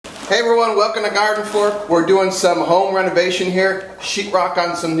Hey everyone, welcome to Garden Fork. We're doing some home renovation here, sheetrock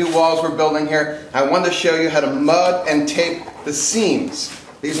on some new walls we're building here. I wanted to show you how to mud and tape the seams.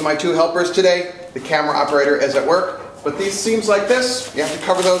 These are my two helpers today. The camera operator is at work, but these seams like this, you have to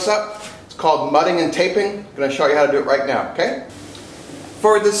cover those up. It's called mudding and taping. I'm going to show you how to do it right now, okay?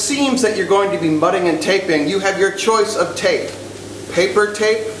 For the seams that you're going to be mudding and taping, you have your choice of tape. Paper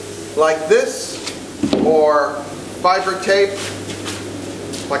tape, like this, or fiber tape.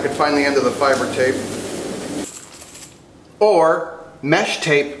 If I could find the end of the fiber tape. Or mesh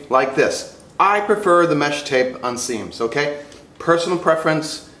tape like this. I prefer the mesh tape on seams, okay? Personal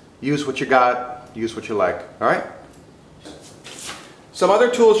preference, use what you got, use what you like, alright? Some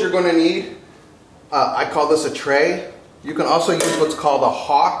other tools you're going to need, I call this a tray. You can also use what's called a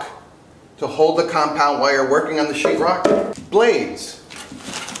hawk to hold the compound while you're working on the sheetrock. Blades.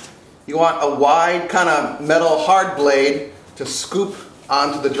 You want a wide kind of metal hard blade to scoop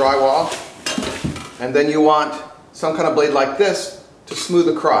onto the drywall, and then you want some kind of blade like this to smooth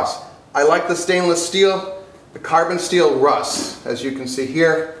across. I like the stainless steel. The carbon steel rusts, as you can see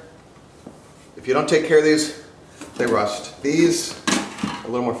here. If you don't take care of these, they rust. These, a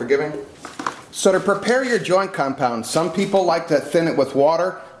little more forgiving. So to prepare your joint compound, some people like to thin it with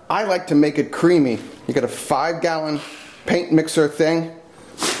water. I like to make it creamy. You get a 5-gallon paint mixer thing,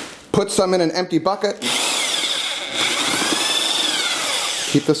 put some in an empty bucket.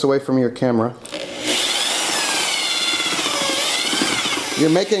 Keep this away from your camera. You're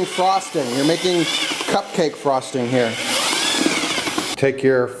making frosting. You're making cupcake frosting here. Take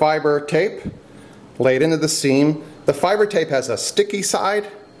your fiber tape, lay it into the seam. The fiber tape has a sticky side,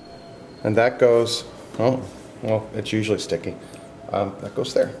 and that goes, oh, well, it's usually sticky. That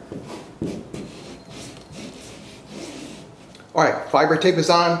goes there. All right, fiber tape is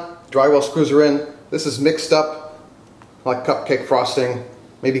on, drywall screws are in. This is mixed up like cupcake frosting,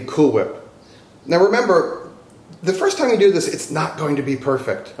 maybe Cool Whip. Now remember, the first time you do this, it's not going to be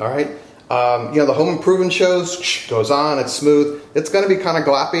perfect, all right? You know, the home improvement shows, goes on, it's smooth. It's going to be kind of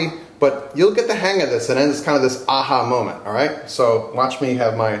gloppy, but you'll get the hang of this, and then it's kind of this aha moment, all right? So watch me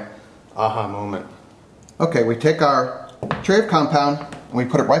have my aha moment. Okay, we take our tray of compound, and we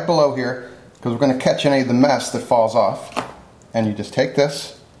put it right below here, because we're going to catch any of the mess that falls off. And you just take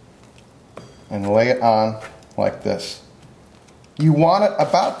this, and lay it on like this. You want it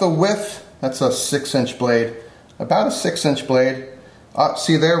about the width, that's a 6-inch blade, about a 6-inch blade.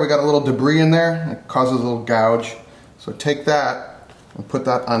 See there, we got a little debris in there, it causes a little gouge. So take that and put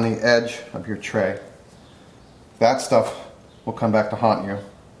that on the edge of your tray. That stuff will come back to haunt you.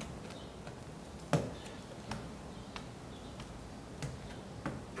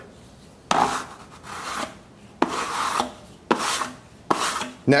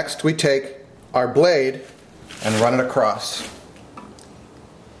 Next, we take our blade and run it across.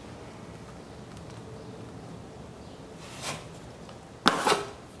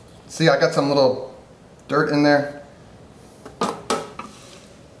 See, I got some little dirt in there.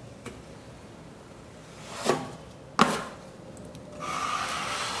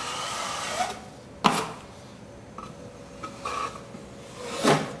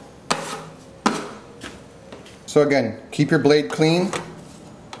 So again, keep your blade clean.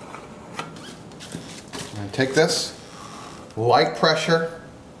 And take this, light pressure.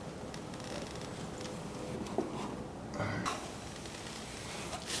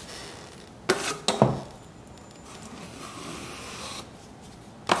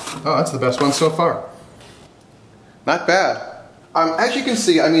 Oh, that's the best one so far. Not bad. As you can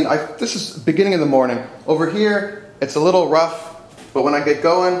see, I mean, this is beginning of the morning. Over here, it's a little rough, but when I get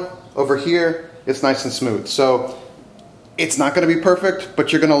going, over here, it's nice and smooth. So, it's not going to be perfect,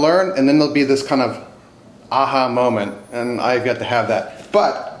 but you're going to learn, and then there'll be this kind of aha moment, and I've got to have that.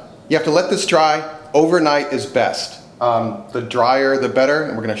 But, you have to let this dry. Overnight is best. The drier, the better,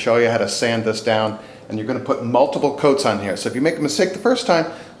 and we're going to show you how to sand this down, and you're going to put multiple coats on here. So if you make a mistake the first time,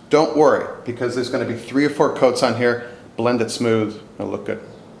 don't worry, because there's going to be 3 or 4 coats on here. Blend it smooth. It'll look good.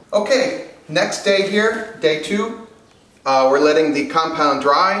 Okay, next day here, day 2. We're letting the compound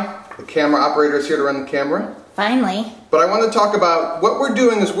dry. The camera operator is here to run the camera. Finally. But I want to talk about what we're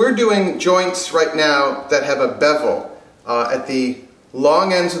doing is we're doing joints right now that have a bevel. At the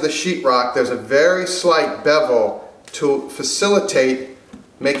long ends of the sheetrock, there's a very slight bevel to facilitate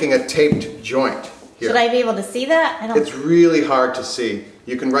making a taped joint. Here. Should I be able to see that? It's really hard to see.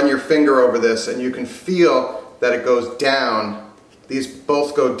 You can run your finger over this and you can feel that it goes down. These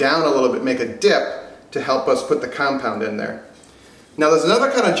both go down a little bit, make a dip to help us put the compound in there. Now there's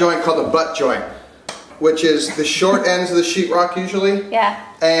another kind of joint called a butt joint, which is the short ends of the sheetrock usually. Yeah.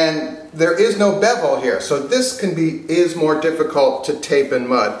 And there is no bevel here, so this is more difficult to tape and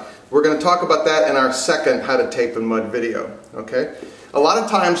mud. We're going to talk about that in our second How to Tape and Mud video, okay? A lot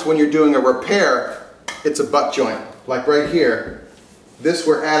of times when you're doing a repair, it's a butt joint. Like right here, this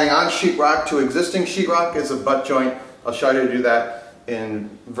we're adding on sheetrock to existing sheetrock is a butt joint. I'll show you how to do that in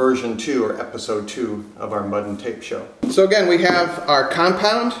version 2 or episode 2 of our Mud and Tape show. So again, we have our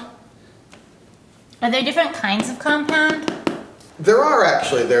compound. Are there different kinds of compound? There are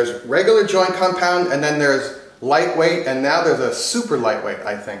actually. There's regular joint compound, and then there's lightweight, and now there's a super lightweight,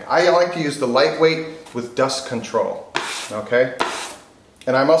 I think. I like to use the lightweight with dust control, okay?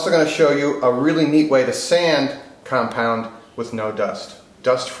 And I'm also going to show you a really neat way to sand compound with no dust.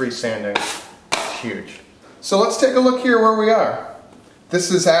 Dust-free sanding. It's huge. So let's take a look here where we are. This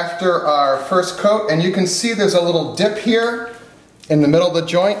is after our first coat, and you can see there's a little dip here in the middle of the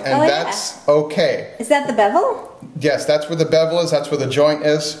joint, and that's okay. Is that the bevel? Yes, that's where the bevel is, that's where the joint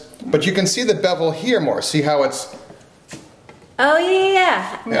is. But you can see the bevel here more. See how it's... Oh,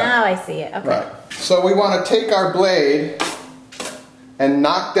 yeah. Now I see it. Okay. Right. So we want to take our blade and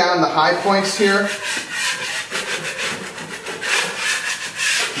knock down the high points here.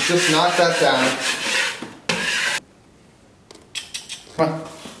 Just knock that down. Come on.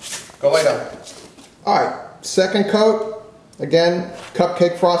 Go lay down. Alright, second coat. Again,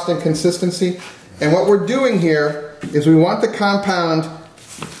 cupcake frosting consistency. And what we're doing here is we want the compound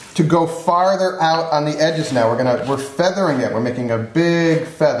to go farther out on the edges now. We're feathering it. We're making a big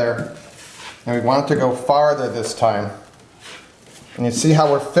feather. And we want it to go farther this time. And you see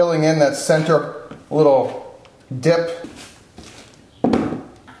how we're filling in that center little dip.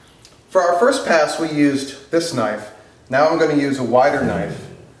 For our first pass, we used this knife. Now I'm going to use a wider knife.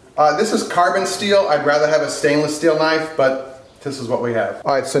 This is carbon steel. I'd rather have a stainless steel knife, but this is what we have.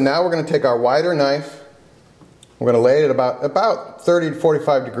 All right, so now we're going to take our wider knife. We're going to lay it at about 30 to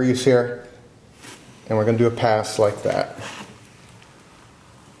 45 degrees here. And we're going to do a pass like that.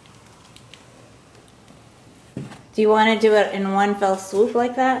 Do you want to do it in one fell swoop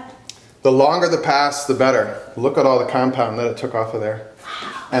like that? The longer the pass, the better. Look at all the compound that it took off of there.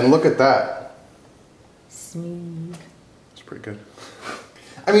 And look at that. Smooth. It's pretty good.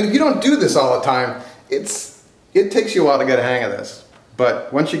 I mean, if you don't do this all the time, it takes you a while to get a hang of this.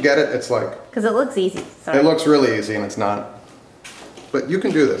 But once you get it, it's like... Because it looks easy. Sorry. It looks really easy, and it's not. But you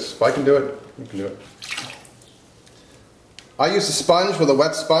can do this. If I can do it, you can do it. I use a sponge with a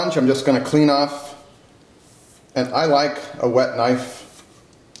wet sponge. I'm just going to clean off. And I like a wet knife.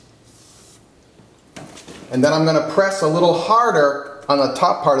 And then I'm going to press a little harder on the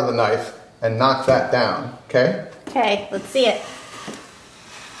top part of the knife and knock that down. Okay? Okay, let's see it.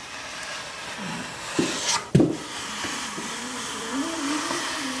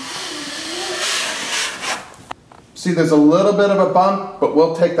 See, there's a little bit of a bump, but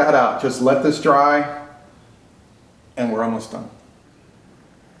we'll take that out. Just let this dry, and we're almost done.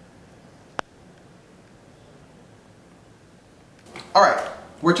 All right,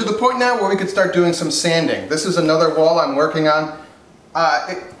 we're to the point now where we can start doing some sanding. This is another wall I'm working on.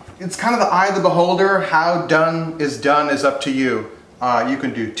 It's kind of the eye of the beholder. How done is up to you. You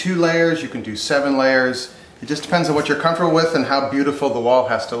can do 2 layers, you can do 7 layers. It just depends on what you're comfortable with and how beautiful the wall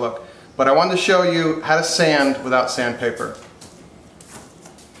has to look. But I wanted to show you how to sand without sandpaper.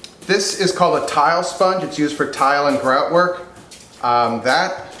 This is called a tile sponge. It's used for tile and grout work.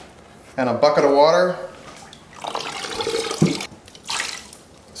 That and a bucket of water.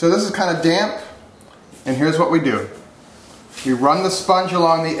 So this is kind of damp, and here's what we do. We run the sponge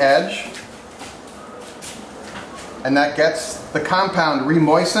along the edge, and that gets the compound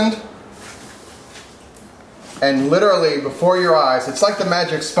re-moistened. And literally, before your eyes, it's like the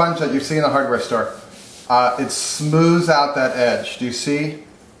magic sponge that you see in the hardware store. It smooths out that edge. Do you see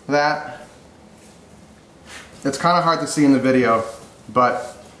that? It's kind of hard to see in the video,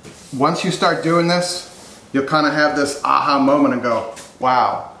 but once you start doing this, you'll kind of have this aha moment and go,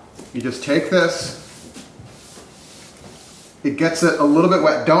 wow. You just take this, it gets it a little bit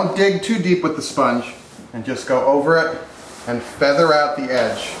wet. Don't dig too deep with the sponge, and just go over it and feather out the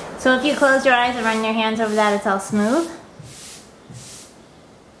edge. So if you close your eyes and run your hands over that, it's all smooth?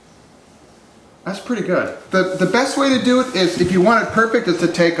 That's pretty good. The best way to do it is, if you want it perfect, is to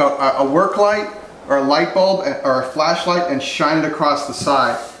take a work light or a light bulb or a flashlight and shine it across the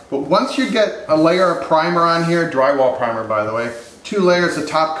side. But once you get a layer of primer on here, drywall primer by the way, 2 layers of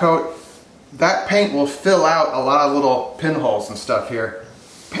top coat, that paint will fill out a lot of little pinholes and stuff here.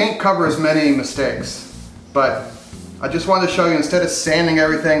 Paint covers many mistakes, but I just wanted to show you, instead of sanding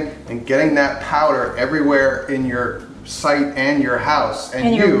everything and getting that powder everywhere in your site and your house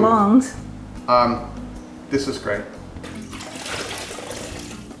and your lungs, this is great.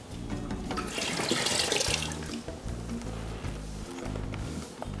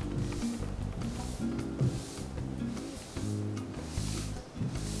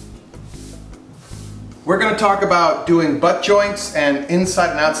 We're going to talk about doing butt joints and inside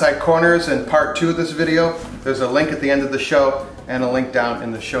and outside corners in part 2 of this video. There's a link at the end of the show and a link down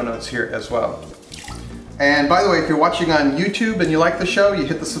in the show notes here as well. And by the way, if you're watching on YouTube and you like the show, you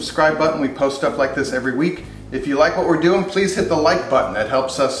hit the subscribe button. We post stuff like this every week. If you like what we're doing, please hit the like button. That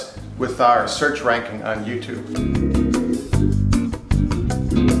helps us with our search ranking on YouTube.